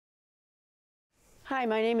Hi,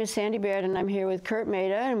 my name is Sandy Baird, and I'm here with Kurt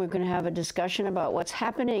Mehta, and we're going to have a discussion about what's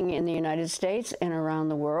happening in the United States and around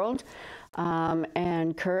the world.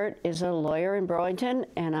 And Kurt is a lawyer in Burlington,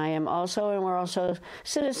 and I am also, and we're also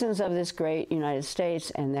citizens of this great United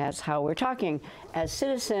States, and that's how we're talking, as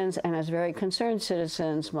citizens and as very concerned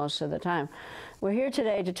citizens most of the time. We're here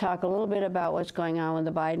today to talk a little bit about what's going on with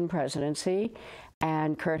the Biden presidency.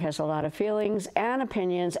 And Kurt has a lot of feelings and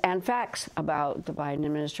opinions and facts about the Biden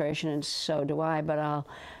administration, and so do I, but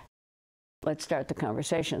let's start the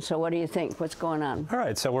conversation. So what do you think? What's going on? All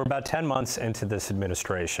right, so we're about 10 months into this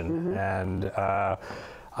administration, and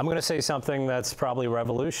I'm going to say something that's probably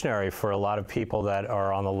revolutionary for a lot of people that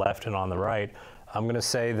are on the left and on the right. I'm going to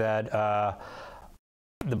say that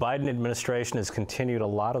the Biden administration has continued a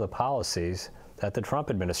lot of the policies that the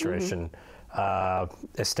Trump administration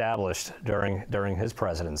established during his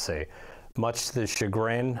presidency, much to the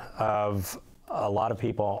chagrin of a lot of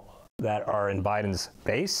people that are in Biden's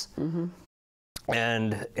base.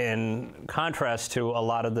 And in contrast to a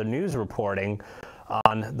lot of the news reporting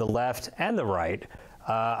on the left and the right,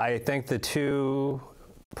 I think the two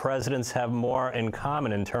presidents have more in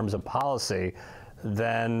common in terms of policy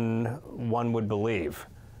than one would believe.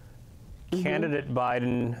 Candidate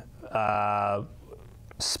Biden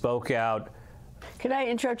spoke out. Can I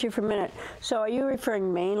interrupt you for a minute? So are you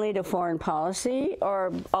referring mainly to foreign policy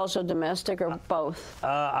or also domestic or both?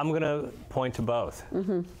 I'm going to point to both.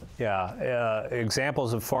 Yeah,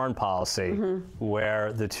 examples of foreign policy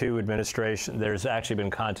where the two administrations, there's actually been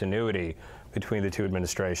continuity between the two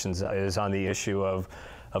administrations, is on the issue of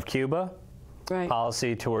Cuba. Right.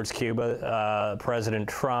 Policy towards Cuba. President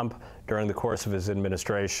Trump, during the course of his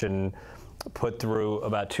administration, put through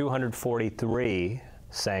about 243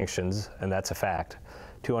 sanctions, and that's a fact.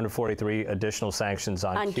 243 additional sanctions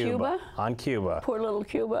on Cuba. On Cuba. Poor little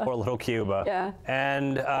Cuba. Poor little Cuba. Yeah.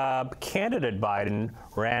 And candidate Biden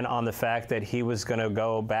ran on the fact that he was going to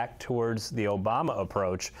go back towards the Obama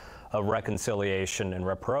approach of reconciliation and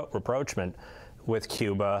rapprochement with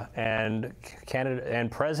Cuba, and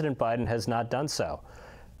President Biden has not done so.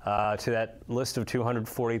 To that list of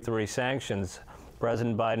 243 sanctions,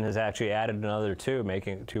 President Biden has actually added another two,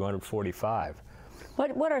 making it 245.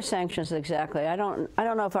 What are sanctions exactly? I don't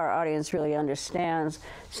know if our audience really understands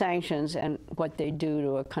sanctions and what they do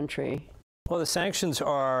to a country. Well, the sanctions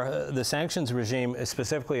regime,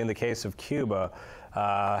 specifically in the case of Cuba,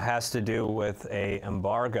 has to do with an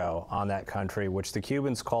embargo on that country, which the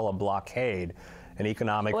Cubans call a blockade, an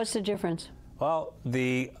economic. What's the difference? Well,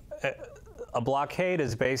 a blockade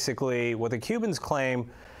is basically what the Cubans claim.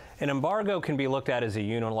 An embargo can be looked at as a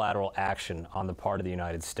unilateral action on the part of the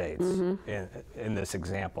United States, in this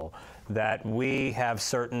example, that we have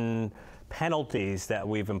certain penalties that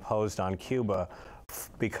we've imposed on Cuba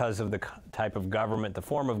because of the type of government, the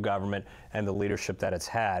form of government, and the leadership that it's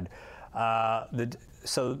had.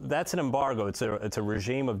 So that's an embargo. It's a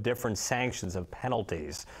regime of different sanctions, of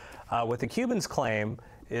penalties. What the Cubans claim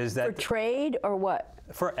is that— For trade or what?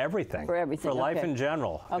 For everything. For everything. For life in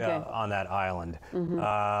general on that island,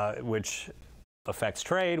 which affects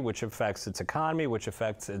trade, which affects its economy, which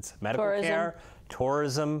affects its medical care,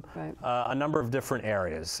 tourism, a number of different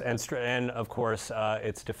areas, and of course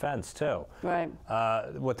its defense too. Right.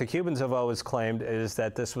 What the Cubans have always claimed is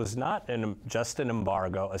that this was not just an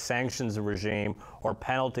embargo, a sanctions regime, or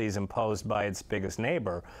penalties imposed by its biggest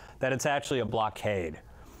neighbor, that it's actually a blockade.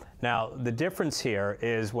 Now, the difference here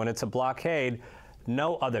is when it's a blockade,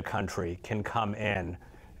 no other country can come in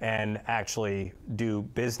and actually do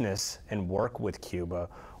business and work with Cuba,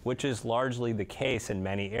 which is largely the case in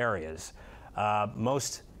many areas.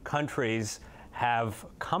 Most countries have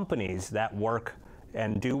companies that work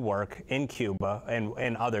and do work in Cuba and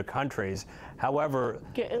in other countries. However—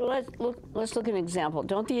 Let's look at an example.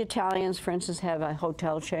 Don't the Italians, for instance, have a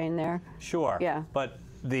hotel chain there? Sure. Yeah. But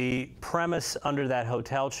the premise under that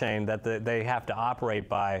hotel chain that they have to operate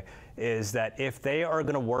by is that if they are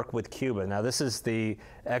going to work with Cuba— now this is the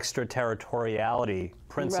extraterritoriality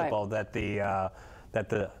principle that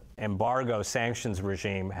the embargo sanctions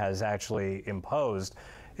regime has actually imposed,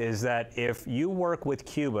 is that if you work with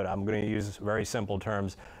Cuba, I'm going to use very simple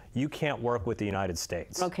terms, you can't work with the United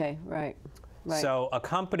States. Okay, right. So a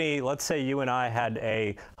company, let's say you and I had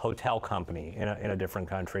a hotel company in a different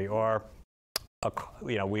country, or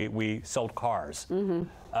we sold cars.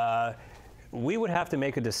 We would have to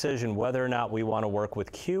make a decision whether or not we want to work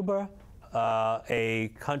with Cuba,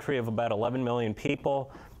 a country of about 11 million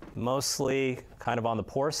people, mostly kind of on the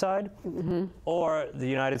poor side, or the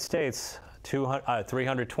United States,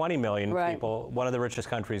 320 million people, one of the richest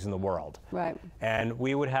countries in the world. Right. And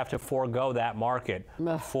we would have to forego that market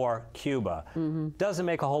for Cuba. Doesn't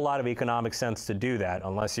make a whole lot of economic sense to do that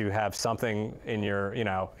unless you have something in your,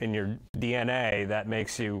 in your DNA that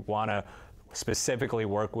makes you want to specifically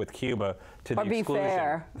work with Cuba to the exclusion.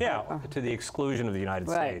 Fair. To the exclusion of the United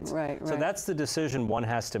States. So that's the decision one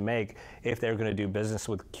has to make if they're going to do business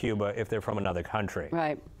with Cuba if they're from another country.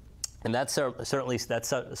 Right. And that's certainly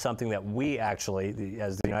something that we actually,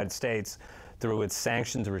 as the United States, through its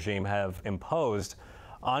sanctions regime, have imposed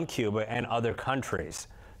on Cuba and other countries.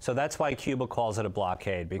 So that's why Cuba calls it a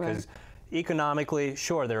blockade, because economically,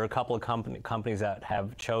 sure, there are a couple of companies that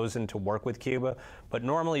have chosen to work with Cuba, but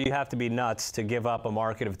normally you have to be nuts to give up a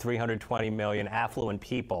market of 320 million affluent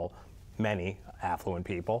people, many affluent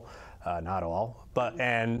people, not all,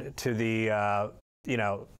 and to the,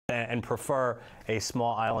 and prefer a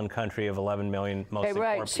small island country of 11 million, mostly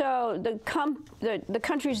poor people. So the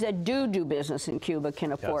countries that do business in Cuba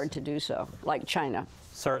can afford to do so, like China.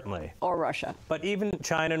 Certainly. Or Russia. But even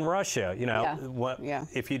China and Russia,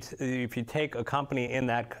 if you take a company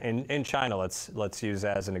in China, let's use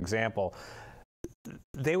as an example,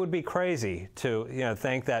 they would be crazy to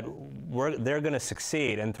think that they're going to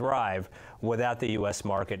succeed and thrive without the U.S.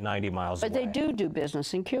 market 90 miles away. But they do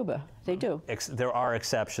business in Cuba. They do. There are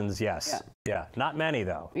exceptions, yes. Yeah. Not many,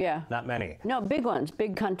 though. Yeah. Not many. No, big ones,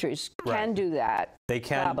 big countries can do that. They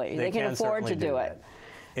can. Probably. They can afford to do it.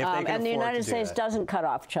 And the United States doesn't cut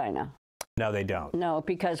off China. No, they don't. No,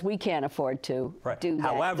 because we can't afford to do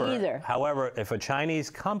that either. However, if a Chinese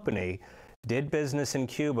company did business in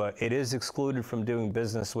Cuba, it is excluded from doing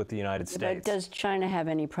business with the United States. But does China have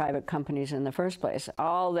any private companies in the first place?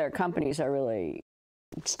 All their companies are really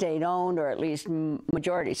state-owned, or at least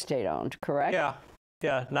majority state-owned, correct? Yeah.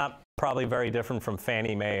 Yeah, not probably very different from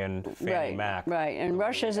Fannie Mae and Fannie Mac. Right, and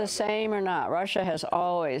Russia's the same or not? Russia has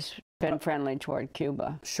always been friendly toward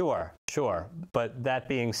Cuba. Sure. But that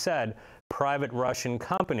being said, private Russian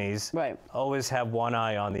companies always have one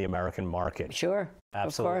eye on the American market. Sure.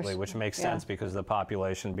 Absolutely, which makes sense because of the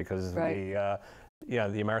population, because of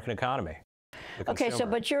the American economy. Okay,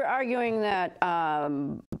 but you're arguing that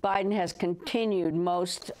Biden has continued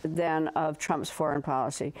most then of Trump's foreign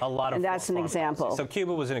policy. A lot of, and that's an example. Policy. So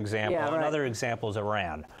Cuba was an example. Yeah, Another example is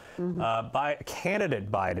Iran.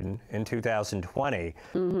 Candidate Biden in 2020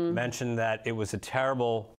 mentioned that it was a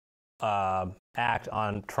terrible act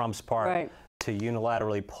on Trump's part to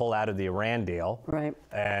unilaterally pull out of the Iran deal,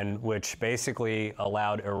 and which basically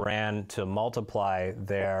allowed Iran to multiply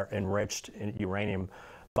their enriched uranium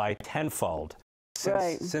by tenfold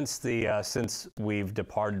since we've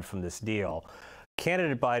departed from this deal.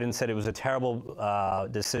 Candidate Biden said it was a terrible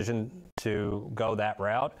decision to go that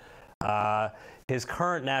route. His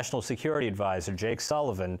current national security advisor, Jake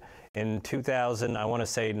Sullivan, in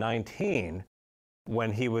 2019,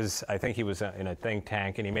 when I think he was in a think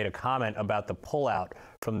tank, and he made a comment about the pullout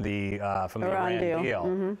from the Iran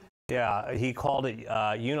deal. Yeah, he called it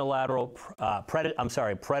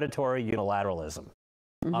predatory unilateralism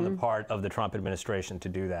on the part of the Trump administration to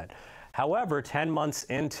do that. However, 10 months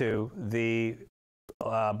into the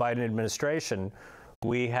Biden administration,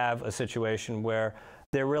 we have a situation where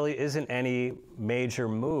there really isn't any major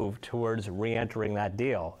move towards re-entering that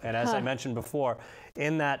deal. And as I mentioned before,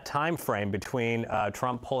 in that time frame between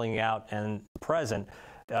Trump pulling out and present,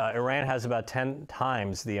 Iran has about 10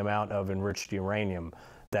 times the amount of enriched uranium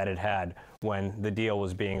that it had when the deal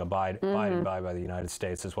was being abided by the United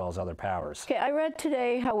States as well as other powers. Okay, I read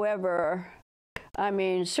today, however,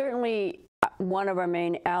 certainly one of our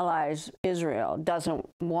main allies, Israel, doesn't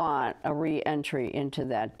want a re-entry into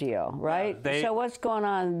that deal, right? So what's going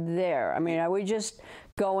on there? Are we just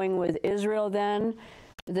going with Israel then,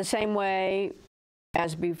 the same way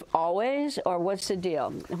as always, or what's the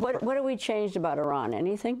deal? What have we changed about Iran?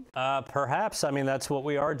 Anything? Perhaps. That's what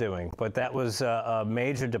we are doing. But that was a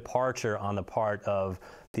major departure on the part of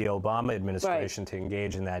the Obama administration to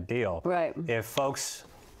engage in that deal. If folks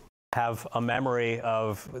have a memory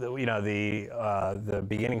of the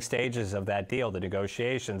beginning stages of that deal, the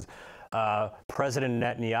negotiations, President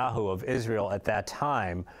Netanyahu of Israel at that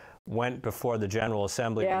time went before the General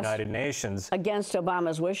Assembly of the United Nations. Against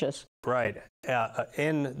Obama's wishes.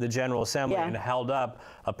 In the General Assembly and held up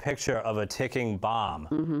a picture of a ticking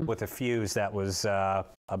bomb with a fuse that was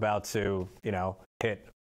about to, hit.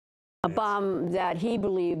 A bomb that he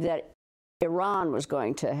believed that Iran was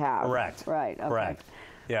going to have. Correct. Correct.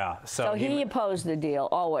 Yeah. So he opposed the deal,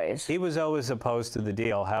 always. He was always opposed to the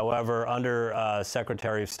deal. However, under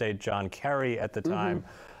Secretary of State John Kerry at the time,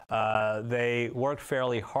 they worked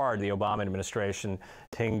fairly hard, the Obama administration,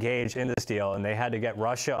 to engage in this deal, and they had to get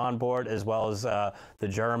Russia on board as well as the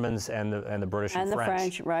Germans and the British and the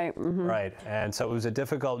French, right? Mm-hmm. Right, and so it was a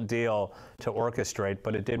difficult deal to orchestrate,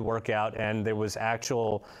 but it did work out, and there was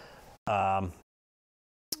actual,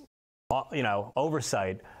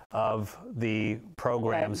 oversight of the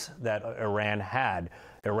programs that Iran had.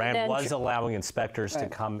 Iran was allowing inspectors to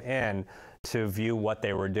come in to view what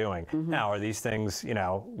they were doing. Now, are these things,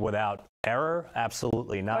 without error?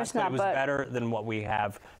 Absolutely not. Of course not, but it was better than what we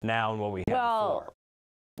have now and what we had before.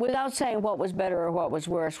 Without saying what was better or what was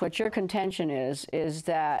worse, what your contention is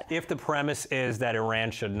that if the premise is that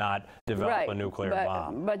Iran should not develop a nuclear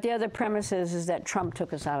bomb. But the other premise is that Trump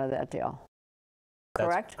took us out of that deal.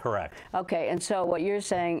 Correct? That's correct. Okay, and so what you're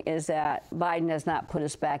saying is that Biden has not put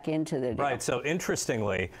us back into the deal. Right, so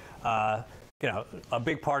interestingly, a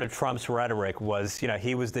big part of Trump's rhetoric was,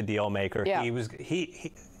 he was the deal maker. Yeah.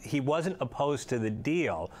 He wasn't opposed to the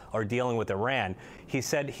deal or dealing with Iran. He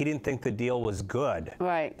said he didn't think the deal was good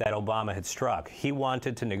that Obama had struck. He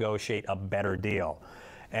wanted to negotiate a better deal.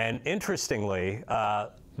 And interestingly,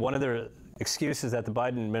 one of the excuses that the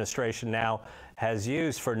Biden administration now has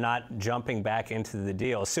used for not jumping back into the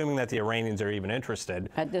deal, assuming that the Iranians are even interested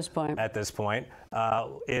at this point,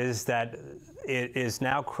 is that it is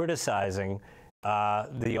now criticizing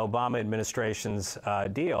the Obama administration's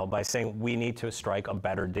deal by saying we need to strike a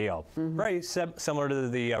better deal. Very similar to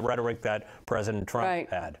the rhetoric that President Trump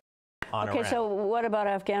had on Iran. Okay, so what about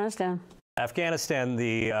Afghanistan? Afghanistan,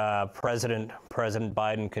 the President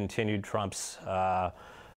Biden continued Trump's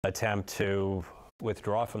attempt to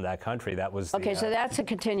withdraw from that country. That was okay. So that's a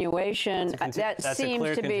continuation. That's a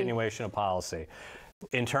clear continuation of policy.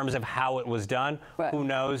 In terms of how it was done, who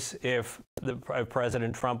knows if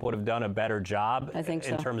President Trump would have done a better job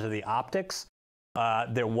in terms of the optics.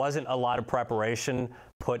 There wasn't a lot of preparation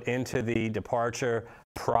put into the departure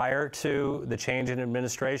prior to the change in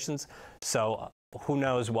administrations. So who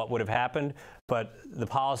knows what would have happened, but the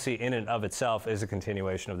policy in and of itself is a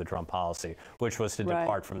continuation of the Trump policy, which was to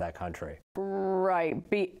depart from that country. Right.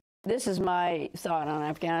 This is my thought on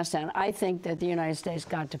Afghanistan. I think that the United States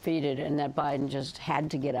got defeated and that Biden just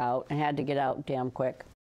had to get out and had to get out damn quick.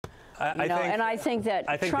 I think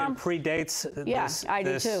that Trump predates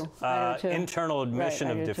this internal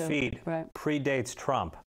admission of defeat predates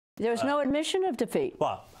Trump. There's no admission of defeat.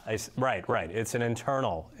 Well, right. It's an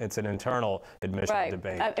internal admission of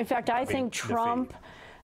debate. In fact, I think Trump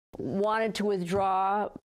wanted to withdraw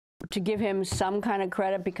to give him some kind of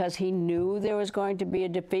credit because he knew there was going to be a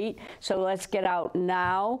defeat. So let's get out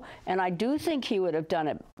now. And I do think he would have done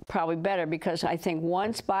it probably better because I think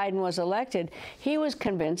once Biden was elected, he was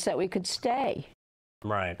convinced that we could stay.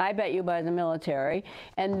 Right. I bet you by the military.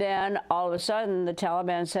 And then all of a sudden the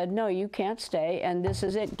Taliban said, no, you can't stay. And this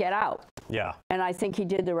is it. Get out. Yeah. And I think he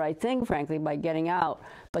did the right thing, frankly, by getting out.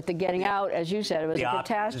 But the getting out, as you said, it was a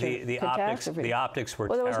catastrophe. The optics were terrible.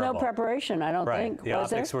 Well, there was no preparation, I don't think. The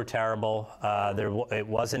optics were terrible. It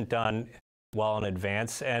wasn't done well in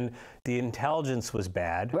advance, and the intelligence was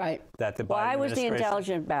bad. Right. That the Biden Why was the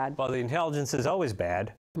intelligence bad? Well, the intelligence is always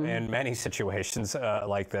bad in many situations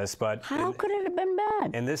like this. But how could it have been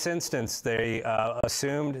bad? In this instance, they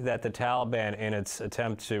assumed that the Taliban, in its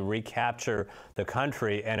attempt to recapture the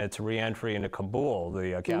country and its re-entry into Kabul,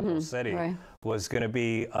 the capital city, was going to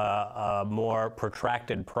be a more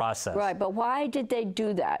protracted process. Right, but why did they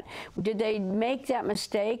do that? Did they make that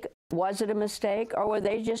mistake? Was it a mistake, or were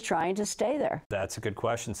they just trying to stay there? That's a good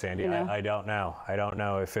question, Sandy. I don't know. I don't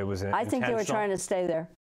know if it was I think they were trying to stay there.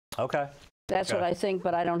 Okay. That's what I think,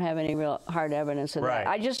 but I don't have any real hard evidence of that.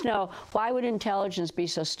 I just know, why would intelligence be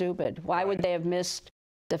so stupid? Why would they have missed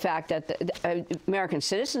the fact that the American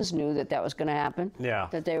citizens knew that that was going to happen,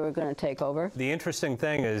 that they were going to take over? The interesting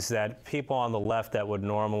thing is that people on the left that would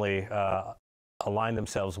normally align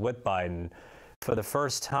themselves with Biden, for the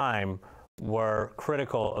first time, were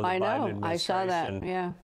critical of the Biden administration. I saw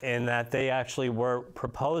that, in that they actually were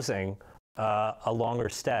proposing a longer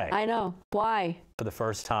stay. I know. Why? For the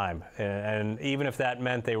first time. And even if that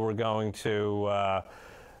meant they were going to,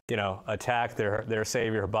 attack their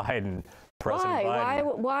savior, Biden, President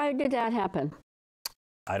Biden. Why did that happen?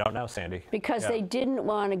 I don't know, Sandy. Because they didn't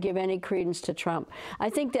want to give any credence to Trump. I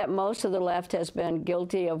think that most of the left has been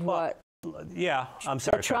guilty of what? Yeah, I'm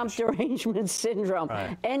sorry. The Trump derangement syndrome.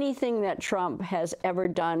 Right. Anything that Trump has ever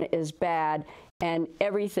done is bad, and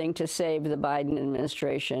everything to save the Biden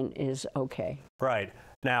administration is okay. Right.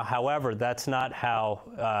 Now, however, that's not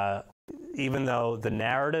how even though the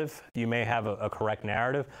narrative, you may have a correct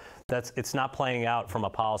narrative, it's not playing out from a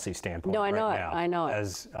policy standpoint. No, I know right it. now, I know it.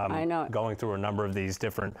 As I know it. going through a number of these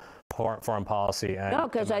different foreign policy and no,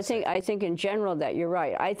 because I think in general that you're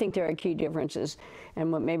right. I think there are key differences, and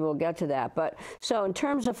maybe we'll get to that. But so in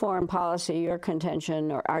terms of foreign policy, your contention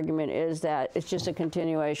or argument is that it's just a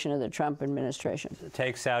continuation of the Trump administration.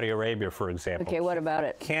 Take Saudi Arabia, for example. Okay, what about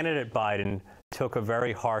it? Candidate Biden took a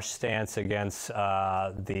very harsh stance against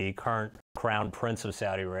the current crown prince of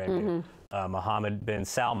Saudi Arabia, Mohammed bin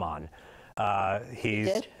Salman.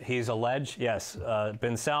 He's alleged, yes,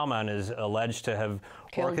 bin Salman is alleged to have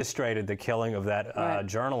orchestrated the killing of that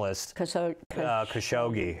journalist,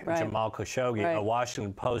 Khashoggi, Jamal Khashoggi, a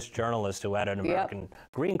Washington Post journalist who had an American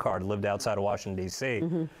green card, lived outside of Washington, D.C.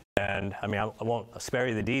 And I mean, I won't spare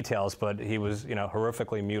you the details, but he was,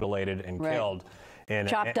 horrifically mutilated and killed.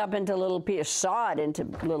 Chopped up into little pieces, sawed into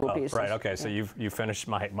little pieces. Right. Okay. So you finished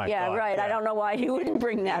my yeah. thought. Right. I don't know why you wouldn't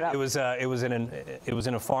bring that up. It was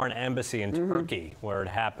in a foreign embassy in Turkey where it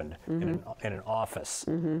happened in an office.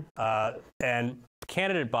 And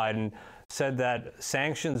candidate Biden said that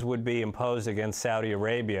sanctions would be imposed against Saudi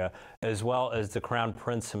Arabia as well as the crown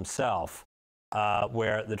prince himself,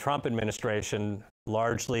 where the Trump administration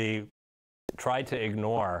largely tried to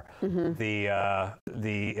ignore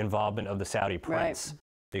the involvement of the Saudi prince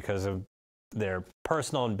because of their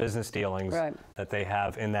personal and business dealings that they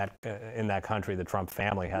have in that country, the Trump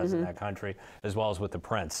family has in that country, as well as with the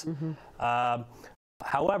prince.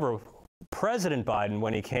 However, President Biden,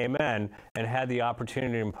 when he came in and had the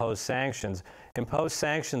opportunity to impose sanctions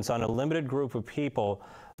on a limited group of people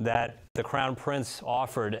that the crown prince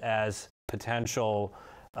offered as potential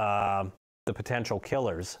the potential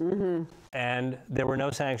killers, and there were no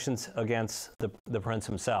sanctions against the prince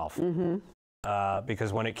himself,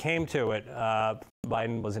 because when it came to it,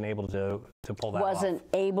 Biden wasn't able to pull that off. Wasn't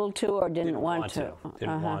able to, or didn't want to?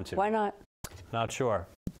 Didn't want to. Why not? Not sure.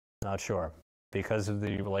 Because of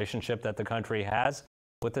the relationship that the country has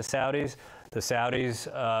with the Saudis. The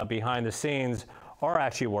Saudis, behind the scenes, are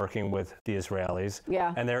actually working with the Israelis.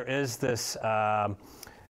 Yeah. And there is this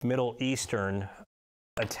Middle Eastern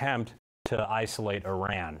attempt to isolate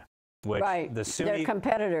Iran, which the Sunni... They're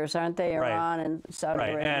competitors, aren't they, Iran and Saudi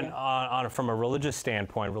Arabia? And from a religious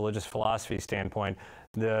standpoint, religious philosophy standpoint,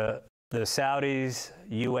 the Saudis,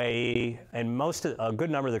 UAE, and a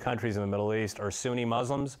good number of the countries in the Middle East are Sunni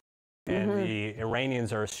Muslims, and the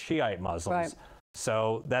Iranians are Shiite Muslims.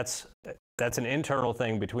 So that's an internal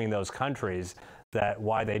thing between those countries,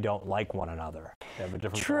 why they don't like one another. They have a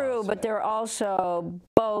different philosophy. But they're also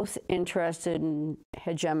both interested in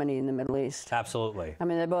hegemony in the Middle East. Absolutely. I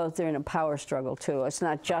mean, they're in a power struggle too. It's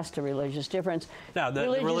not just a religious difference. No, the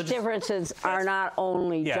religious differences are not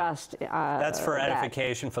only just that's for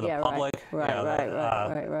edification for the public.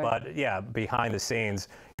 Right. But yeah, behind the scenes,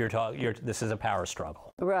 this is a power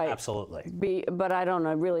struggle. Right. Absolutely. But I don't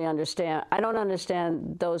really understand. I don't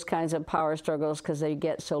understand those kinds of power struggles because they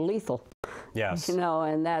get so lethal. Yes.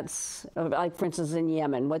 And that's like, for instance, in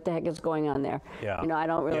Yemen. What the heck is going on there? Yeah. I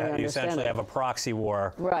don't really understand. You essentially have a proxy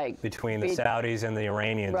war between the Saudis and the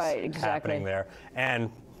Iranians happening there. And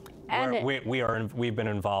we've been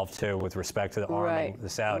involved too with respect to arming the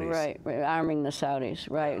Saudis. Right, arming the Saudis.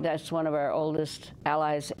 Right, that's one of our oldest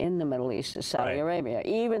allies in the Middle East is Saudi Arabia,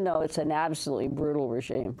 even though it's an absolutely brutal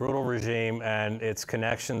regime. Brutal regime, and its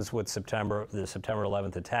connections with the September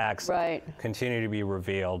 11th attacks continue to be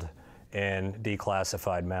revealed in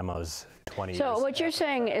declassified memos 20 years ago. So what you're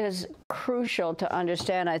saying is crucial to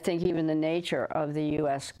understand, I think, even the nature of the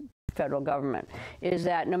U.S. federal government, is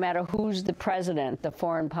that no matter who's the president, the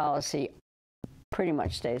foreign policy pretty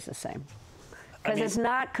much stays the same. Because it's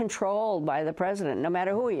not controlled by the president, no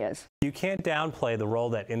matter who he is. You can't downplay the role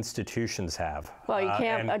that institutions have. Well, you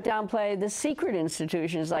can't downplay the secret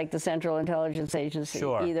institutions like the Central Intelligence Agency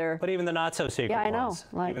either. But even the not-so-secret ones.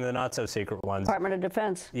 Even the not-so-secret ones. Department of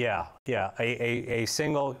Defense. Yeah. A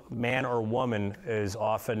single man or woman is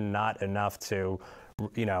often not enough to,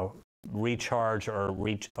 recharge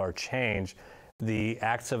or change the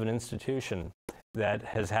acts of an institution that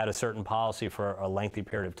has had a certain policy for a lengthy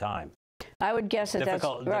period of time. I would guess that that's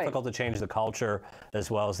difficult to change the culture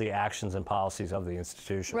as well as the actions and policies of the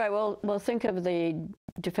institution. Right. Well, think of the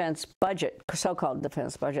defense budget, so-called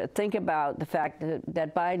defense budget. Think about the fact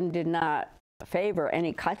that Biden did not favor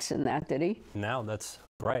any cuts in that, did he? No, that's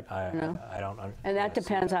right. I don't. And that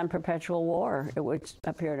depends on perpetual war, it would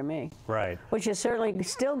appear to me. Right. Which is certainly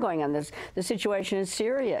still going on. The situation in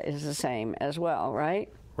Syria is the same as well, right?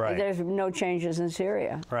 Right. There's no changes in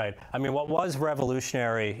Syria. Right. I mean, what was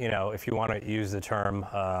revolutionary, if you want to use the term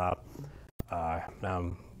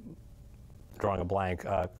drawing a blank,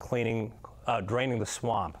 draining the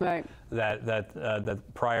swamp right. that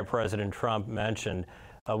prior President Trump mentioned.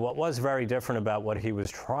 What was very different about what he was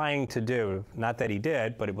trying to do, not that he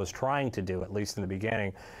did, but it was trying to do, at least in the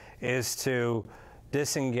beginning, is to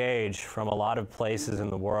disengage from a lot of places in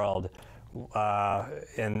the world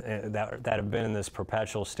that have been in this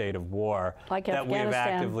perpetual state of war, like that we've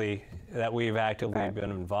actively right.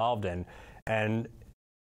 been involved in. And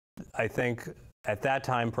I think at that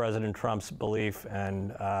time, President Trump's belief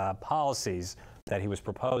and policies that he was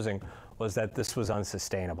proposing was that this was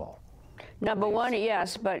unsustainable. Number one,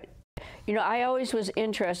 yes, but you know, I always was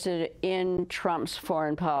interested in Trump's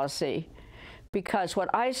foreign policy because what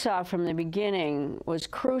I saw from the beginning was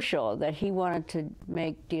crucial, that he wanted to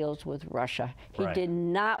make deals with Russia. He right. did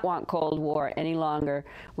not want Cold War any longer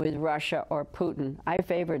with Russia or Putin. I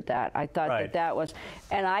favored that. I thought right. that was,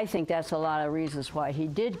 and I think that's a lot of reasons why he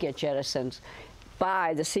did get jettisoned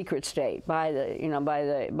by the secret state, by the, you know, by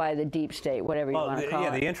the deep state, whatever you want to call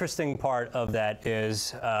it. The interesting part of that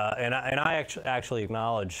is, and I actually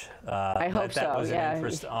acknowledge that was an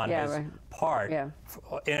interest on his right. part,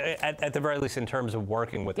 at the very least in terms of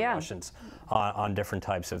working with the Russians on different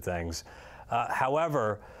types of things.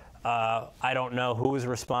 However, I don't know who is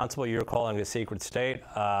responsible. You're calling it a secret state.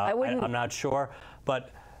 I'm not sure.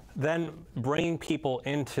 But then bringing people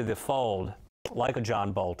into the fold, like a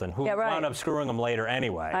John Bolton, who wound up screwing him later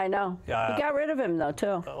anyway. I know. He got rid of him, though,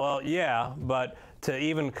 too. Well, yeah, but to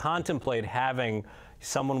even contemplate having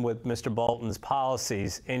someone with Mr. Bolton's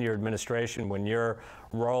policies in your administration when your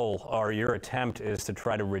role or your attempt is to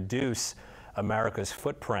try to reduce America's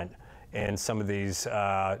footprint in some of these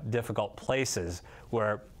difficult places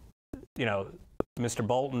where, you know, Mr.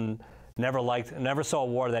 Bolton never saw a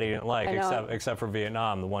war that he didn't like, except for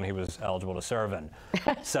Vietnam, the one he was eligible to serve in.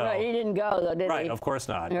 So right, he didn't go, though, did he? Right, of course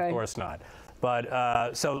not. Right. Of course not.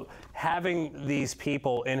 But so having these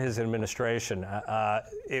people in his administration,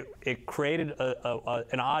 it created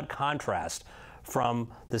an odd contrast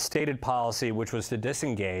from the stated policy, which was to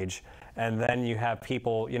disengage, and then you have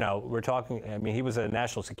people, you know, we're talking, I mean, he was a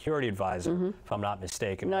national security advisor, if I'm not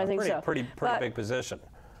mistaken. No, I think so. Pretty big position.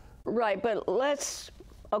 Right, but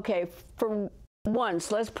okay, for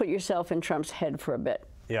once, let's put yourself in Trump's head for a bit.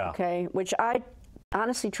 Yeah. Okay, which I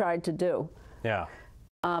honestly tried to do. Yeah.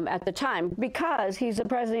 At the time, because he's the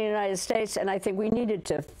president of the United States, and I think we needed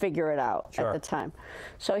to figure it out at the time.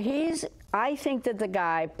 So I think that the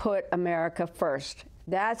guy put America first.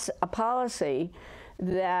 That's a policy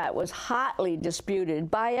that was hotly disputed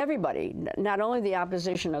by everybody, not only the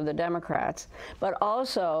opposition of the Democrats, but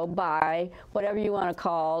also by whatever you want to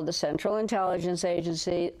call the Central Intelligence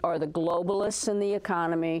Agency or the globalists in the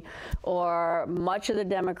economy or much of the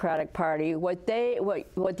Democratic Party. What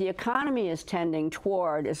the economy is tending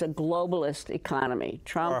toward is a globalist economy.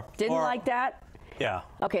 Trump didn't like that. Yeah.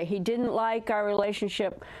 Okay, he didn't like our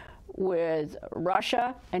relationship with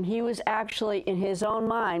Russia, and he was actually, in his own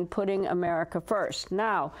mind, putting America first.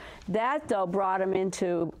 Now, that, though, brought him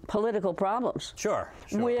into political problems. Sure.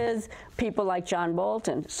 With people like John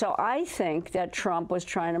Bolton. So I think that Trump was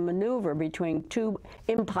trying to maneuver between two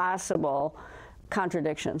impossible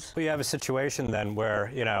contradictions. Well, you have a situation then where,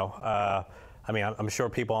 you know, I mean, I'm sure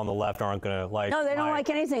people on the left aren't going to like. No, they don't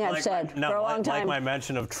like anything I've said for a long time. Like my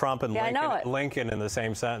mention of Trump and Lincoln in the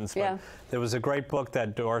same sentence. But there was a great book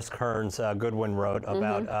that Doris Kearns Goodwin wrote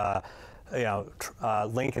about, you know,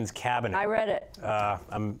 Lincoln's cabinet. I read it.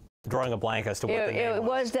 I'm drawing a blank as to what the name was. It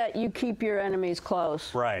was that you keep your enemies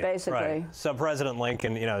close. Right. Basically. Right. So President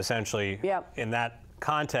Lincoln, you know, essentially, in that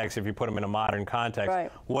context, if you put him in a modern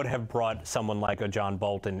context, would have brought someone like a John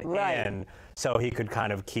Bolton in, so he could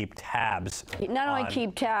kind of keep tabs. Not only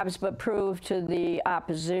keep tabs, but prove to the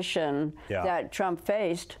opposition that Trump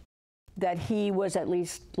faced that he was at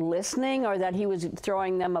least listening, or that he was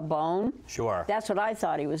throwing them a bone. Sure. That's what I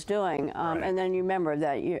thought he was doing. And then you remember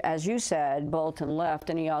that, as you said, Bolton left,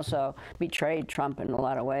 and he also betrayed Trump in a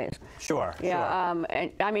lot of ways. Sure. Yeah.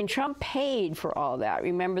 And, I mean, Trump paid for all that.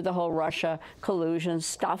 Remember the whole Russia collusion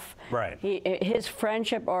stuff? Right. His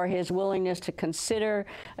friendship or his willingness to consider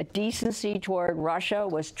a decency toward Russia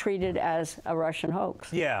was treated as a Russian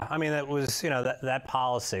hoax. Yeah. I mean, that was, you know, that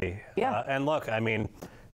policy. Yeah. And look, I mean,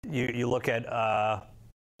 you look at,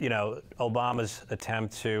 you know, Obama's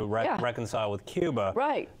attempt to reconcile with Cuba.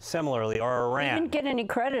 Right. Similarly, or Iran. He didn't get any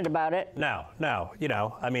credit about it. No. You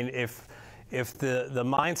know, I mean, if the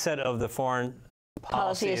mindset of the foreign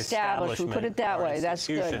policy establishment, put it that way, that's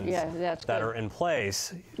good. Yeah, that's good. That are in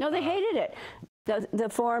place. No, they hated it. The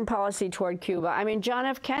foreign policy toward Cuba. I mean, John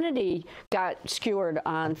F. Kennedy got skewered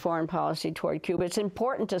on foreign policy toward Cuba. It's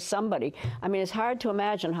important to somebody. I mean, it's hard to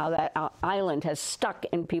imagine how that island has stuck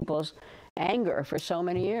in people's anger for so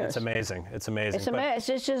many years. It's amazing. It's amazing. It's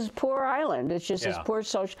just this poor island. It's just this poor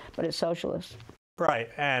but it's socialist. Right,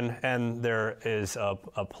 and there is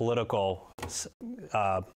a political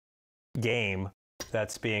game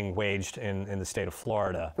that's being waged in the state of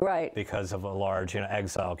Florida, right? Because of a large,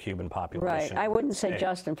 exile Cuban population. Right. I wouldn't say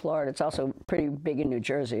just in Florida. It's also pretty big in New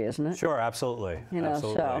Jersey, isn't it? Sure, absolutely.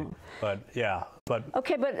 Absolutely.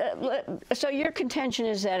 Okay, but so your contention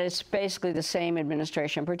is that it's basically the same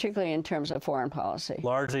administration, particularly in terms of foreign policy.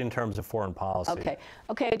 Largely in terms of foreign policy.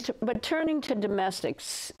 Okay. But turning to the domestic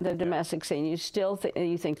scene, you still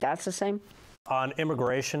you think that's the same? On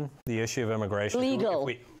immigration, the issue of immigration.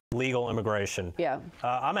 Legal immigration. Yeah.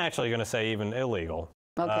 I'm actually going to say even illegal.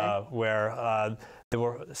 Okay. Where there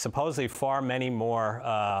were supposedly far many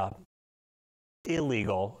more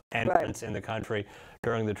illegal entrants in the country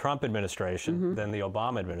during the Trump administration than the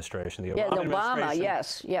Obama administration. The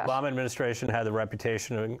Obama administration had the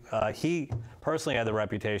reputation of, he personally had the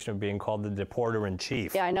reputation of being called the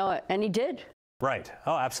deporter-in-chief. Yeah, I know it, and he did. Right.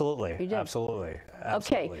 Oh, absolutely. Absolutely.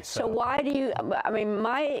 Okay. So why do you? I mean,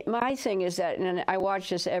 my thing is that, and I watch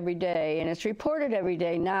this every day, and it's reported every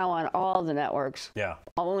day now on all the networks. Yeah.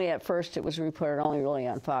 Only at first it was reported only really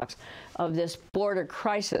on Fox, of this border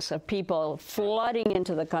crisis of people flooding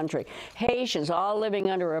into the country. Haitians all living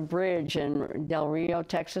under a bridge in Del Rio,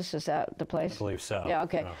 Texas. Is that the place? I believe so. Yeah.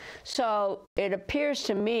 Okay. So it appears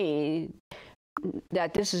to me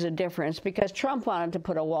that this is a difference because Trump wanted to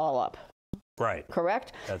put a wall up. Right.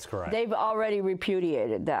 Correct? That's correct. They've already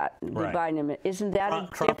repudiated that. Right. Biden, isn't that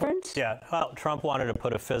a difference? Yeah. Well, Trump wanted to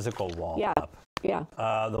put a physical wall up. Yeah.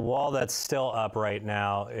 The wall that's still up right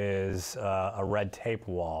now is a red tape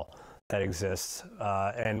wall that exists,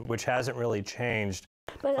 and which hasn't really changed.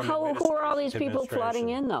 But who are all these people flooding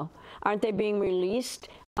in, though? Aren't they being released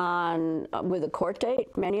with a court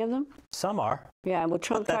date? Many of them. Some are. Yeah. Well,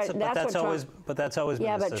 Trump tried. But that's always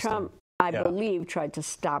been the system. Trump, I believe, tried to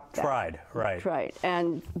stop that. Right.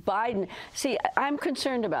 And Biden, see, I'm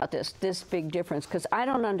concerned about this big difference, because I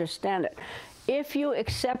don't understand it. If you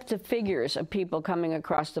accept the figures of people coming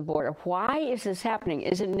across the border, why is this happening?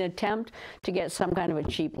 Is it an attempt to get some kind of a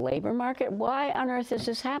cheap labor market? Why on earth is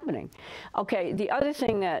this happening? Okay, the other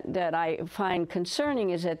thing that I find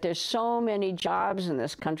concerning is that there's so many jobs in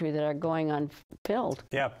this country that are going unfilled.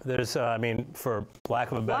 Yeah, there's, I mean, for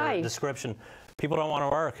lack of a better description, people don't want to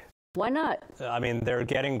work. Why not? I mean, they're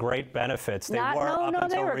getting great benefits. They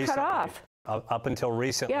were cut off. Up until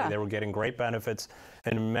recently, they were getting great benefits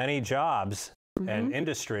in many jobs and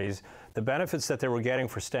industries. The benefits that they were getting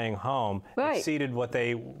for staying home exceeded what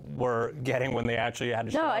they were getting when they actually had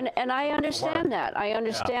to show up. And I understand that. I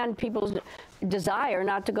understand people's desire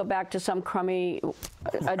not to go back to some crummy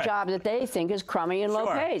job that they think is crummy and low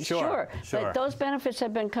paid. Sure. But those benefits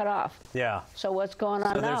have been cut off. Yeah. So what's going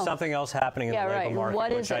on now? So there's something else happening in the labor market,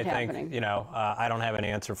 what which I think, I don't have an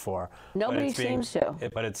answer for. Nobody seems to.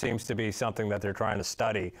 But it seems to be something that they're trying to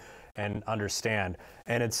study and understand.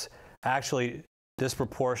 And it's actually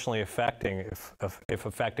disproportionately affecting, if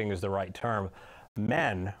affecting is the right term,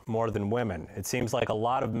 men more than women. It seems like a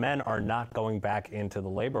lot of men are not going back into the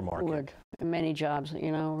labor market. Many jobs,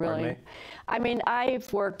 really. I mean,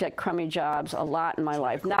 I've worked at crummy jobs a lot in my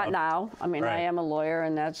life. Not now. I mean, I am a lawyer,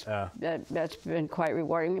 and that's been quite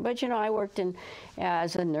rewarding. But I worked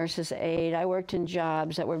as a nurse's aide. I worked in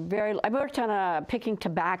jobs that were I worked on picking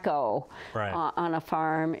tobacco on a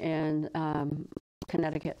farm in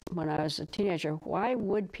Connecticut when I was a teenager. Why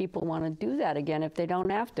would people want to do that again if they don't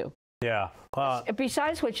have to? Yeah.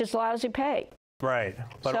 Besides which, it's lousy pay. Right.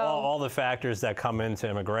 But all the factors that come into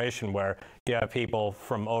immigration, where you have people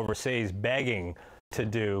from overseas begging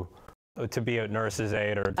to be a nurse's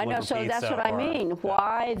aide or deliver pizza. So that's what I mean.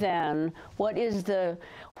 Why then? Why is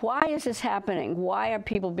this happening? Why are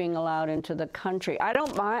people being allowed into the country? I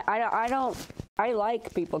don't mind. I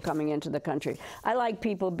like people coming into the country. I like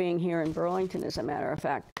people being here in Burlington, as a matter of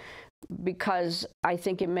fact, because I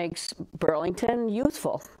think it makes Burlington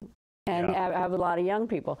youthful and have a lot of young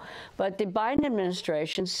people. But the Biden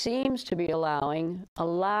administration seems to be allowing a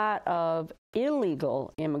lot of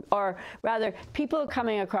illegal or rather, people are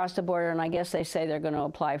coming across the border, and I guess they say they're going to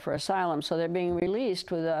apply for asylum, so they're being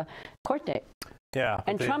released with a court date. Yeah.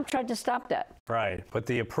 And Trump tried to stop that. Right. But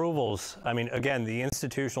the approvals, I mean, again, the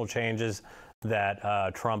institutional changes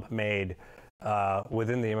that Trump made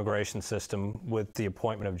within the immigration system with the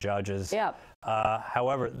appointment of judges. Yeah.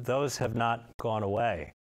 However, those have not gone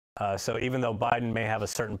away. So even though Biden may have a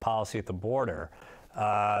certain policy at the border,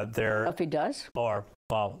 if he does, or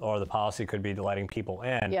the policy could be letting people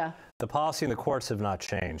in. Yeah. The policy in the courts have not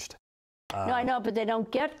changed. No, I know, but they don't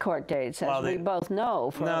get court dates, as we both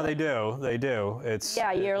know. No, they do. They do. It's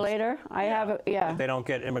a year later. I have They don't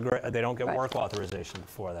get work authorization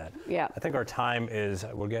before that. Yeah. I think our time is.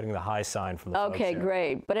 We're getting the high sign from the folks Okay, here.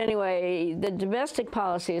 great. But anyway, the domestic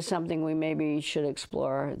policy is something we maybe should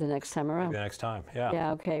explore the next time around. Maybe the next time. Yeah.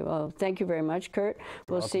 Yeah. Okay. Well, thank you very much, Kurt.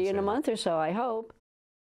 We'll see you in a month or so, I hope.